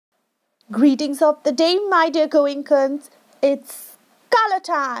Greetings of the day, my dear Goenkans. It's color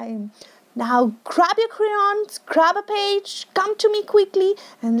time. Now grab your crayons, grab a page, come to me quickly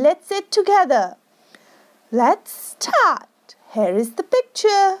and let's sit together. Let's start. Here is the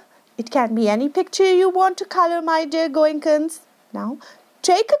picture. It can be any picture you want to color, my dear Goenkans. Now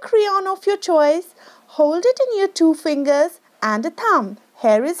take a crayon of your choice, hold it in your 2 fingers and a thumb.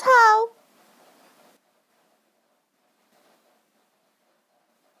 Here is how.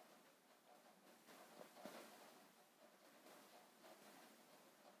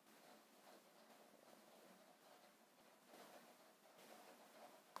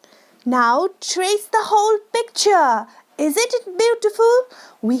 Now trace the whole picture. Isn't it beautiful?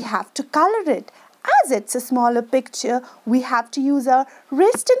 We have to color it. As it's a smaller picture, we have to use our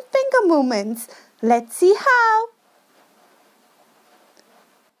wrist and finger movements. Let's see how.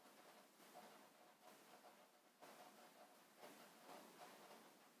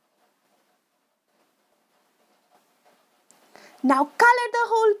 Now color the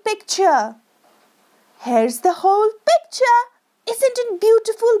whole picture. Here's the whole picture. Isn't it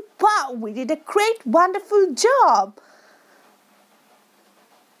beautiful? Wow, we did a great, wonderful job.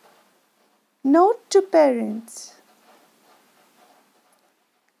 Note to parents.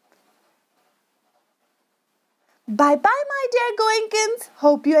 Bye-bye, my dear Goenkans.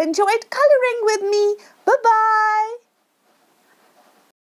 Hope you enjoyed coloring with me. Bye-bye.